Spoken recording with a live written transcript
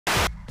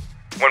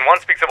When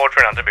one speaks about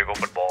Trinidad Tobago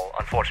football,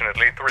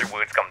 unfortunately, three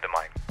words come to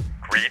mind: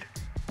 greed,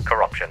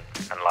 corruption,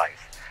 and lies.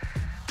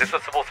 This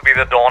was supposed to be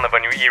the dawn of a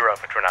new era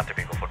for Trinidad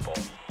Tobago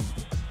football.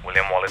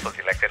 William Wallace was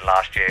elected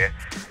last year,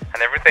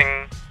 and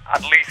everything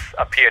at least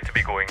appeared to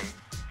be going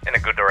in a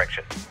good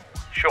direction.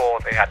 Sure,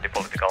 they had the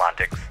political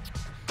antics,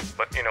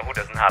 but who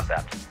doesn't have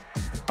that?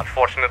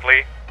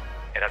 Unfortunately,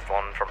 it has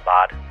gone from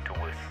bad to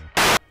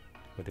worse.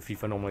 With the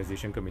FIFA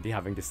Normalization Committee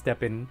having to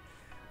step in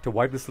to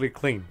wipe the slate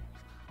clean,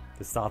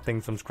 to start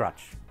things from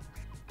scratch,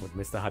 with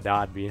Mr.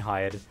 Haddad being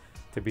hired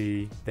to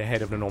be the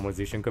head of the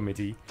Normalization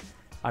Committee,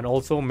 and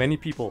also many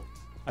people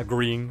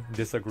agreeing,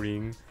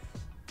 disagreeing,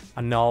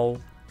 and now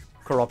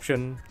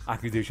corruption,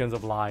 accusations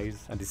of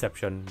lies and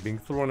deception being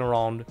thrown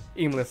around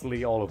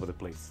aimlessly all over the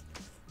place.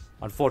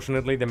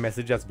 Unfortunately, the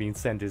message that's being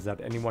sent is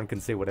that anyone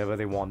can say whatever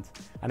they want,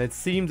 and it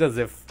seems as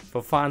if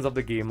for fans of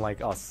the game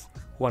like us,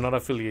 who are not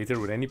affiliated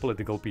with any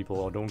political people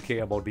or don't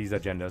care about these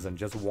agendas and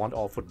just want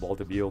our football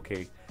to be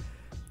okay,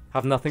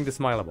 have nothing to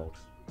smile about.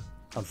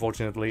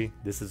 Unfortunately,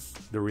 this is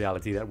the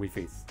reality that we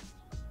face.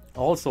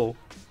 Also,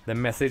 the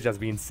message that's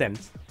being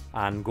sent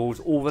and goes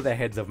over the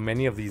heads of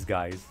many of these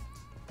guys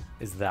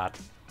is that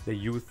the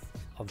youth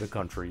of the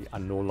country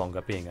are no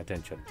longer paying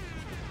attention.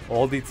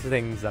 All these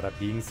things that are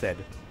being said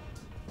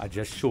are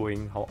just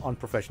showing how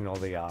unprofessional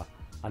they are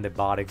and the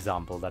bad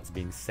example that's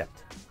being set.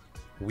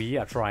 We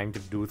are trying to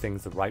do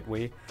things the right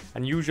way,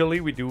 and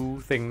usually we do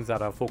things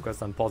that are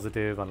focused on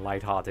positive and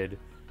light-hearted,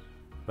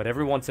 but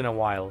every once in a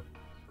while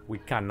we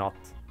cannot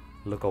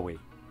look away.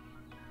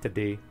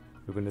 Today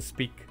we're going to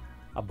speak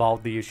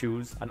about the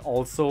issues and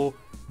also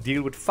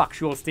deal with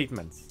factual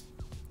statements.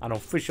 An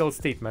official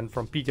statement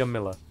from Peter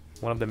Miller,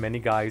 one of the many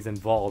guys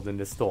involved in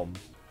this storm,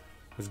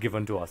 was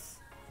given to us,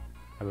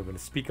 and we're going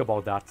to speak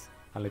about that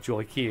and let you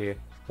all hear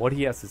what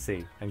he has to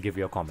say and give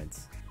your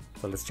comments.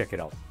 So let's check it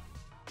out.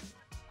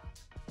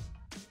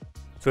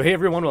 So hey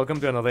everyone, welcome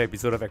to another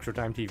episode of Extra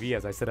Time TV.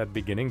 As I said at the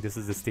beginning, this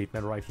is the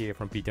statement right here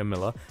from Peter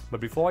Miller. But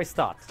before I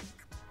start,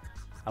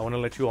 I want to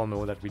let you all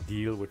know that we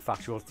deal with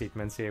factual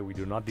statements here. We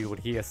do not deal with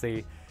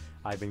hearsay.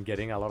 I've been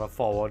getting a lot of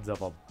forwards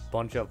of a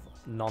bunch of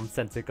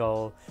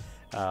nonsensical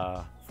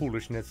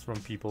foolishness from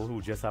people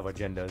who just have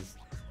agendas,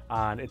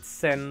 and it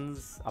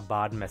sends a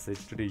bad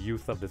message to the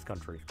youth of this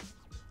country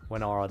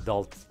when our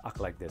adults act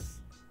like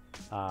this.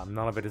 None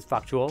of it is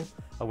factual,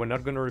 and we're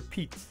not going to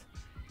repeat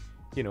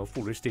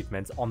foolish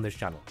statements on this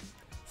channel.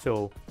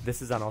 So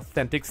this is an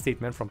authentic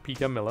statement from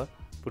Peter Miller.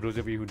 For those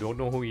of you who don't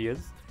know who he is,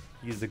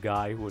 he's the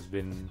guy who has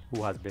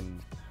been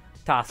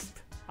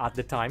tasked at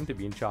the time to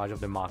be in charge of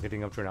the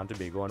marketing of Trinidad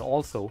Tobago, and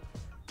also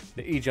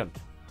the agent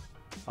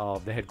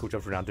of the head coach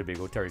of Trinidad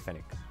Tobago, Terry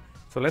Fennick.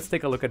 So let's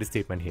take a look at the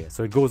statement here.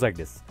 So it goes like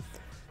this: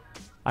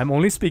 I'm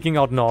only speaking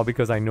out now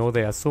because I know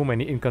there are so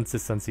many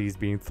inconsistencies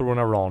being thrown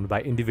around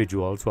by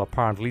individuals who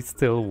apparently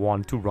still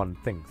want to run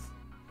things.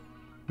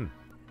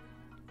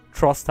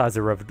 Trust has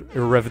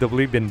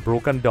irrevocably been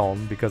broken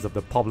down because of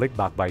the public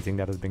backbiting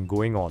that has been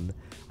going on,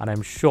 and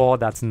I'm sure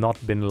that's not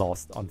been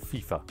lost on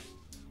FIFA.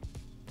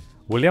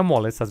 William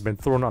Wallace has been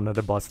thrown under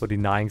the bus for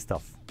denying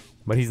stuff,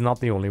 but he's not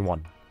the only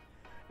one.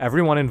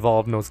 Everyone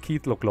involved knows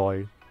Keith Look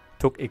Loy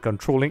took a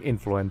controlling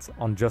influence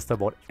on just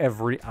about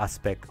every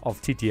aspect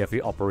of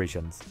TTFA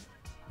operations,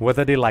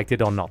 whether they liked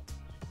it or not.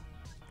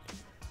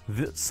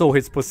 So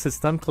his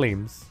persistent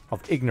claims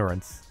of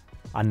ignorance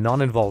and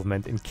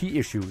non-involvement in key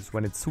issues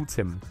when it suits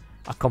him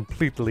are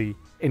completely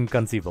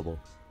inconceivable.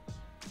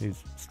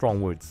 These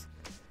strong words.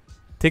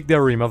 Take the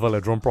Arima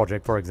Velodrome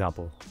project, for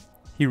example.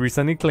 He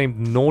recently claimed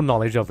no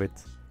knowledge of it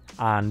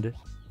and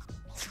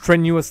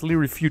strenuously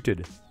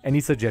refuted any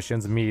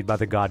suggestions made by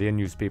the Guardian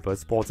newspaper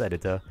sports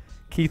editor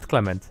Keith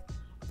Clement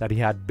that he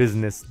had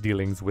business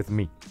dealings with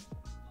me.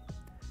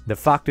 The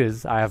fact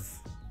is, I have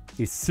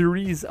a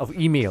series of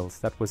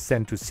emails that were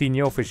sent to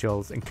senior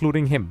officials,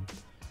 including him,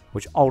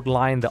 which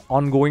outline the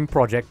ongoing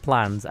project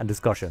plans and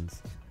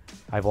discussions.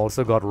 I've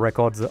also got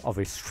records of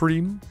a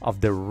stream of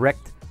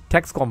direct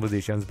text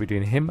conversations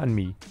between him and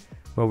me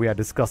where we are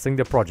discussing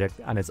the project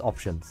and its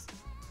options.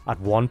 At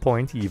one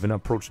point, he even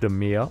approached the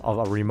mayor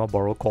of Arima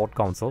Borough Court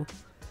Council,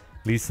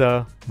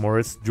 Lisa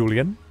Morris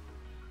Julian,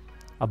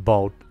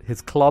 about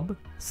his club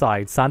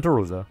side Santa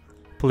Rosa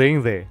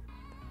playing there,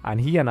 and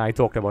he and I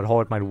talked about how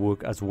it might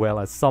work as well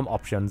as some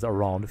options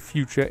around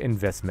future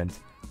investment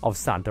of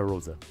Santa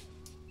Rosa.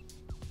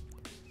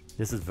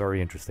 This is very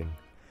interesting.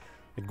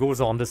 It goes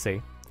on to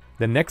say,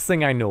 the next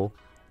thing I know,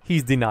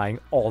 he's denying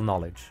all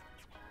knowledge.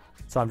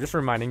 So I'm just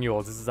reminding you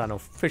all, this is an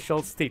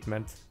official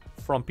statement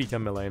from Peter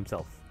Miller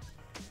himself.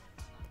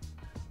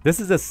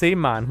 This is the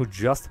same man who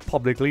just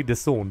publicly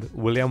disowned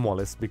William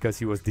Wallace because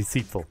he was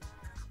deceitful.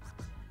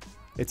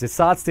 It's a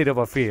sad state of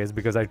affairs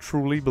because I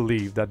truly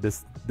believe that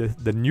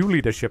the new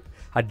leadership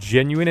had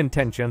genuine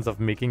intentions of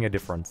making a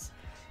difference.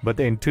 But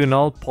the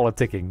internal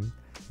politicking,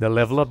 the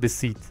level of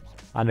deceit,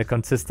 and the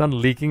consistent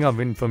leaking of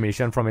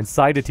information from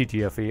inside the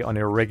TTFA on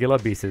a regular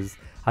basis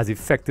has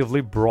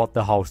effectively brought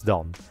the house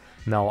down.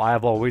 Now, I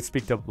have always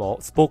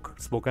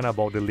spoken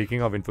about the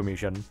leaking of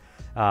information,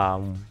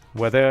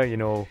 whether,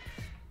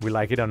 we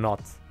like it or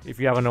not, if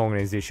you have an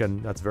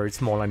organization that's very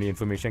small and the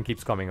information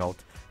keeps coming out,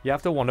 you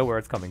have to wonder where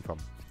it's coming from.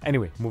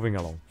 Anyway, moving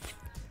along.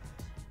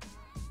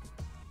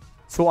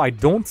 So I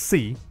don't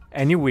see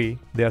any way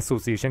the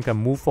association can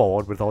move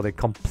forward without a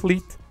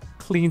complete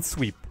clean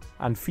sweep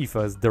and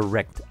FIFA's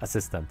direct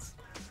assistance.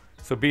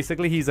 So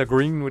basically he's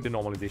agreeing with the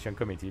normalization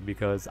committee,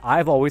 because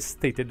I've always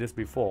stated this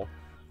before.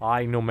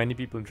 I know many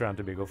people in Trinidad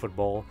Tobago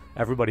football.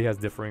 Everybody has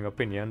differing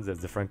opinions. There's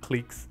different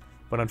cliques.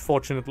 But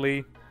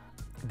unfortunately,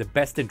 the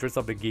best interest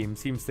of the game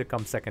seems to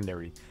come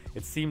secondary.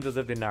 It seems as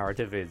if the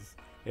narrative is,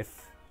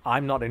 if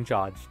I'm not in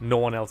charge, no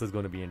one else is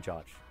going to be in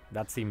charge.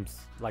 That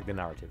seems like the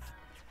narrative.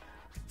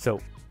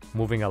 So,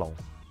 moving along.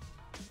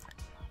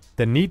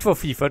 The need for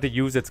FIFA to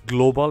use its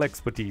global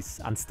expertise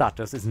and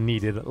status is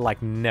needed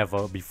like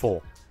never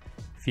before.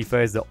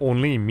 FIFA is the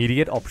only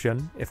immediate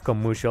option if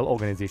commercial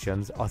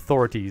organizations,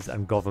 authorities,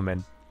 and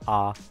government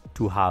are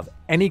to have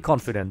any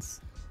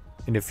confidence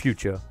in the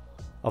future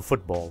of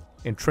football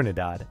in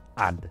Trinidad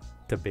and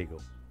Tobago.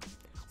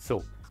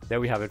 So there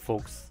we have it,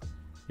 folks.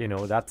 You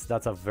know, that's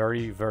a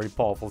very, very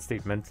powerful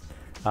statement.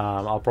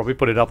 I'll probably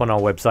put it up on our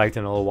website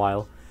in a little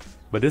while,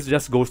 but this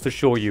just goes to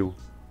show you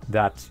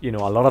that, you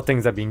know, a lot of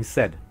things are being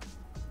said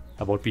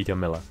about Peter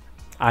Miller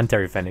and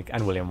Terry Fenwick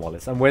and William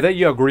Wallace, and whether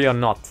you agree or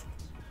not,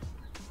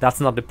 that's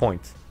not the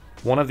point.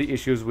 One of the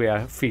issues we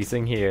are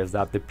facing here is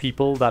that the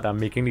people that are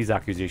making these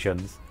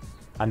accusations,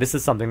 and this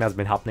is something that's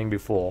been happening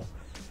before,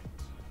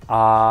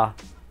 are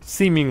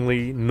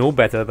seemingly no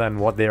better than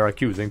what they're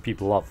accusing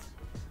people of.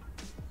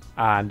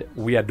 And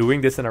we are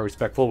doing this in a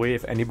respectful way.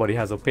 If anybody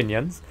has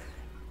opinions,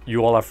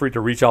 you all are free to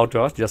reach out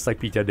to us, just like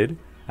Peter did.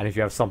 And if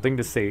you have something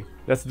to say,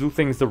 let's do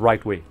things the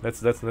right way.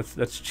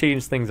 Let's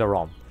change things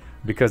around,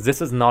 because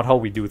this is not how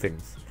we do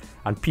things.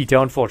 And Peter,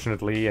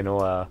 unfortunately, you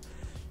know,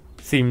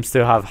 seems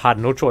to have had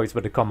no choice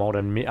but to come out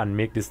and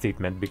make this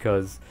statement,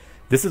 because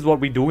this is what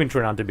we do in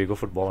Trinidad and Tobago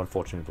football,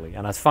 unfortunately.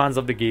 And as fans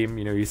of the game,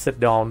 you know, you sit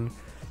down,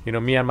 you know,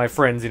 me and my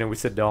friends, you know, we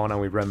sit down and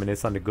we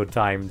reminisce on the good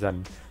times,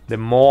 and the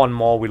more and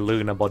more we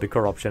learn about the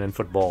corruption in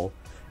football,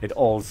 it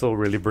also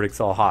really breaks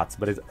our hearts.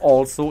 But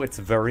it's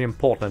very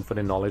important for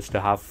the knowledge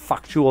to have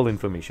factual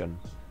information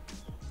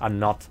and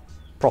not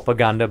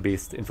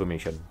propaganda-based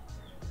information.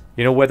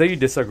 You know, whether you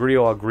disagree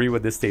or agree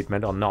with this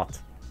statement or not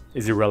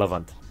is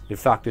irrelevant. The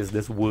fact is,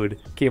 this word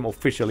came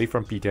officially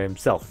from Peter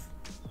himself.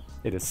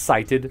 It is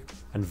cited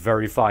and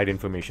verified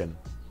information,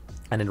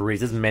 and it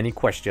raises many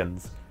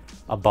questions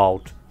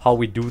about how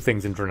we do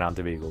things in Trinidad and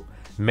Tobago.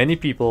 Many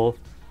people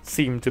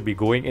seem to be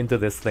going into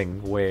this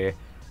thing where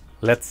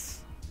let's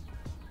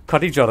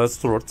cut each other's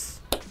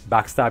throats,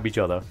 backstab each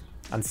other,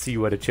 and see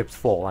where the chips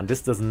fall. And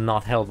this does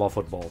not help our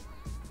football.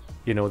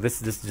 You know,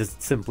 this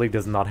just simply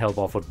does not help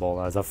our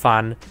football. As a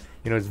fan,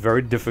 you know, it's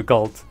very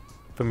difficult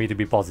for me to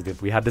be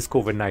positive. We had this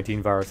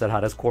COVID-19 virus that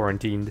had us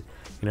quarantined.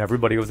 You know,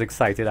 everybody was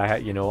excited.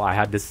 I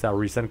had this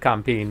recent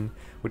campaign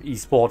with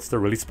esports to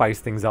really spice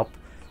things up,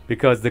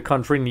 because the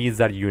country needs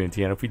that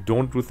unity. And if we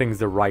don't do things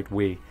the right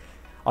way,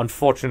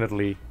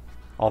 unfortunately,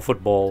 our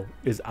football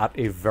is at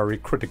a very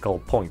critical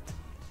point.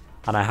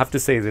 And I have to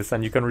say this,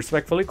 and you can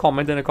respectfully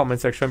comment in the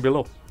comment section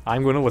below.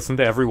 I'm going to listen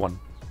to everyone.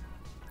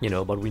 You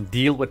know, but we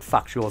deal with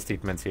factual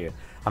statements here.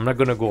 I'm not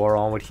going to go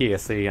around with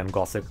hearsay and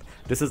gossip.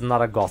 This is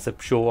not a gossip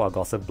show, a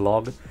gossip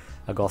blog,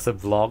 a gossip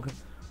vlog,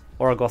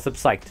 or a gossip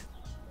site.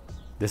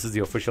 This is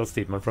the official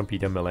statement from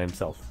Peter Miller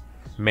himself.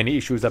 Many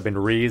issues have been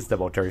raised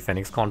about Terry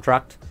Fenwick's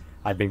contract.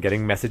 I've been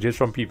getting messages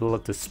from people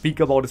to speak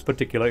about this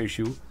particular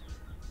issue.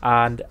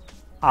 And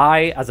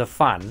I, as a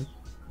fan,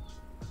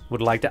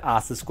 would like to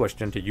ask this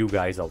question to you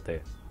guys out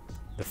there.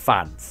 The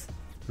fans.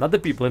 Not the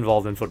people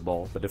involved in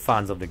football, but the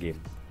fans of the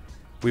game.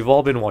 We've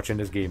all been watching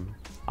this game.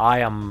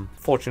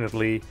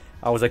 Fortunately,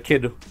 I was a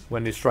kid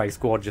when the strike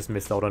squad just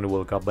missed out on the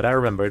World Cup, but I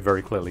remember it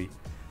very clearly.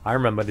 I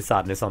remember the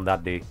sadness on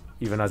that day,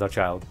 even as a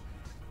child.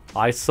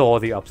 I saw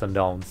the ups and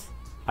downs.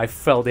 I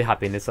felt the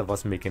happiness of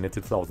us making it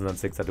to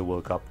 2006 at the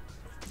World Cup.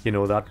 You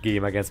know, that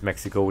game against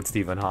Mexico with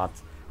Stephen Hart,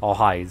 our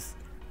highs.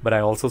 But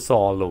I also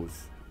saw our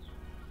lows.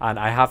 And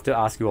I have to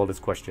ask you all this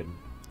question.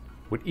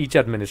 With each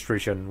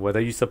administration, whether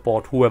you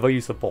support whoever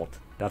you support,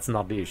 that's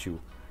not the issue.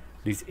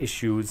 These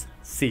issues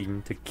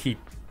seem to keep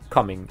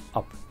coming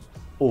up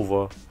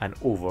over and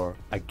over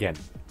again.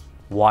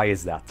 Why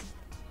is that?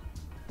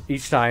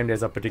 Each time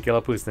there's a particular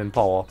person in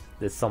power,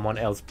 there's someone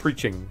else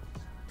preaching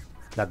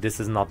that this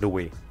is not the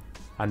way.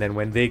 And then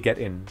when they get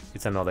in,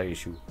 it's another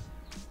issue.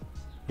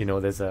 You know,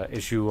 there's an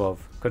issue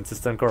of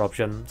consistent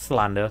corruption,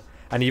 slander,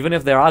 and even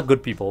if there are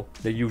good people,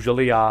 they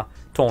usually are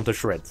torn to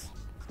shreds.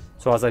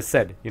 So as I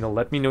said, you know,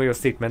 let me know your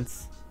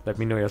statements, let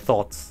me know your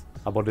thoughts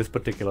about this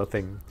particular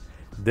thing.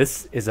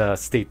 This is a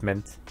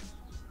statement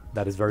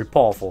that is very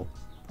powerful,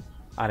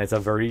 and it's a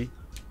very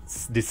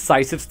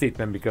decisive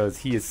statement, because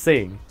he is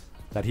saying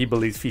that he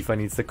believes FIFA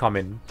needs to come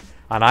in.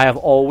 And I have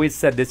always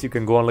said this, you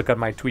can go and look at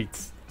my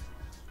tweets.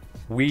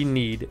 We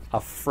need a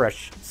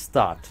fresh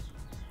start.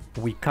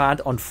 We can't,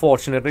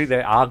 unfortunately,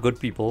 there are good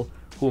people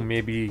who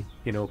may be,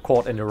 you know,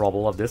 caught in the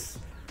rubble of this,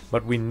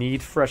 but we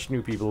need fresh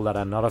new people that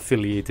are not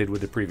affiliated with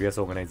the previous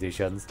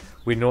organizations.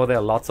 We know there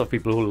are lots of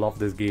people who love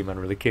this game and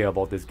really care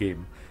about this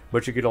game,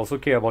 but you could also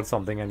care about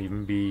something and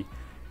even be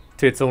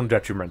to its own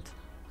detriment.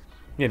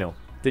 You know,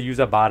 to use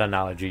a bad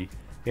analogy,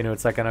 you know,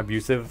 it's like an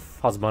abusive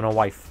husband or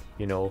wife.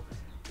 You know,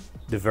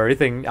 the very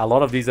thing, a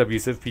lot of these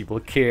abusive people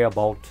care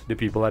about the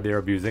people that they're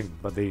abusing,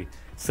 but they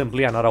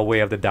simply are not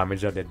aware of the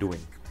damage that they're doing.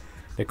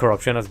 The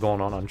corruption has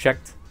gone on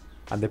unchecked,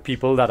 and the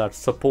people that are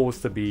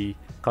supposed to be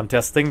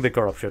contesting the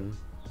corruption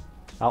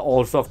are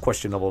also of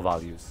questionable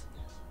values.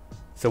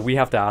 So we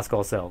have to ask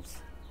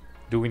ourselves,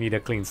 do we need a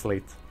clean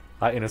slate?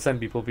 Are innocent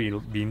people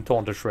being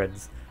torn to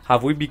shreds?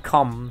 Have we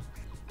become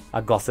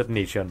a gossip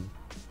nation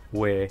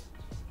where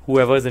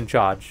whoever is in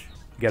charge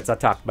gets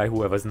attacked by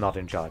whoever's not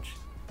in charge?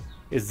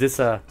 Is this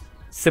a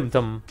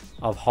symptom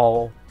of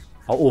how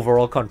our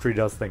overall country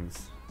does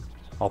things?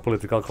 Our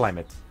political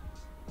climate?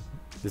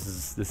 This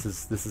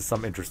is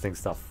some interesting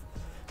stuff.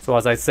 So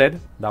as I said,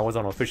 that was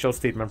an official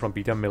statement from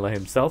Peter Miller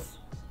himself.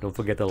 Don't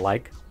forget to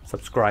like,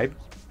 subscribe,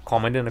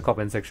 comment in the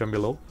comment section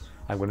below.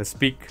 I'm going to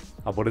speak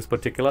about this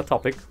particular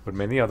topic with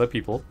many other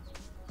people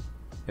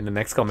in the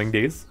next coming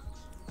days.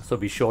 So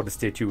be sure to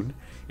stay tuned.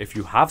 If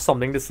you have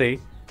something to say,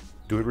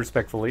 do it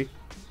respectfully.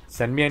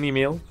 Send me an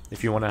email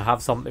if you want to have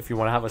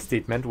a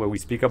statement where we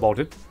speak about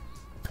it.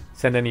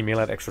 Send an email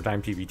at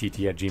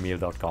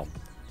extratimetvtt@gmail.com.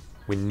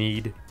 We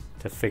need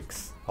to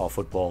fix our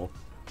football.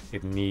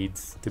 It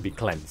needs to be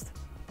cleansed.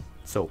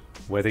 So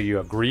whether you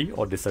agree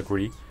or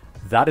disagree,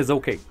 that is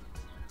okay.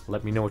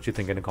 Let me know what you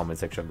think in the comment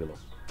section below.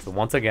 So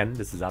once again,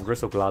 this is Andre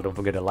Sokola. Don't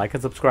forget to like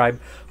and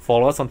subscribe.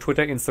 Follow us on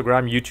Twitter,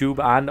 Instagram, YouTube,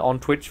 and on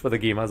Twitch for the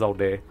gamers out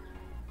there.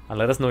 And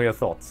let us know your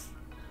thoughts.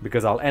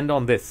 Because I'll end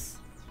on this.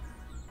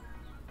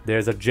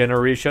 There's a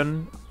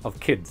generation of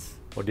kids,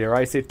 or dare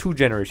I say 2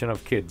 generations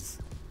of kids,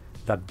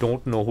 that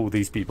don't know who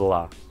these people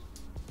are.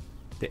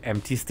 The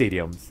empty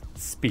stadiums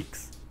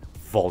speaks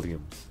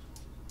volumes.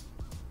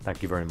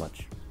 Thank you very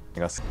much.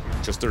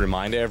 Just a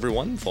reminder,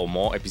 everyone, for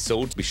more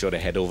episodes, be sure to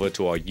head over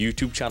to our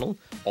YouTube channel.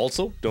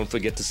 Also, don't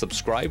forget to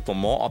subscribe for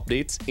more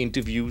updates,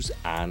 interviews,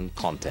 and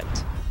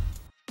content.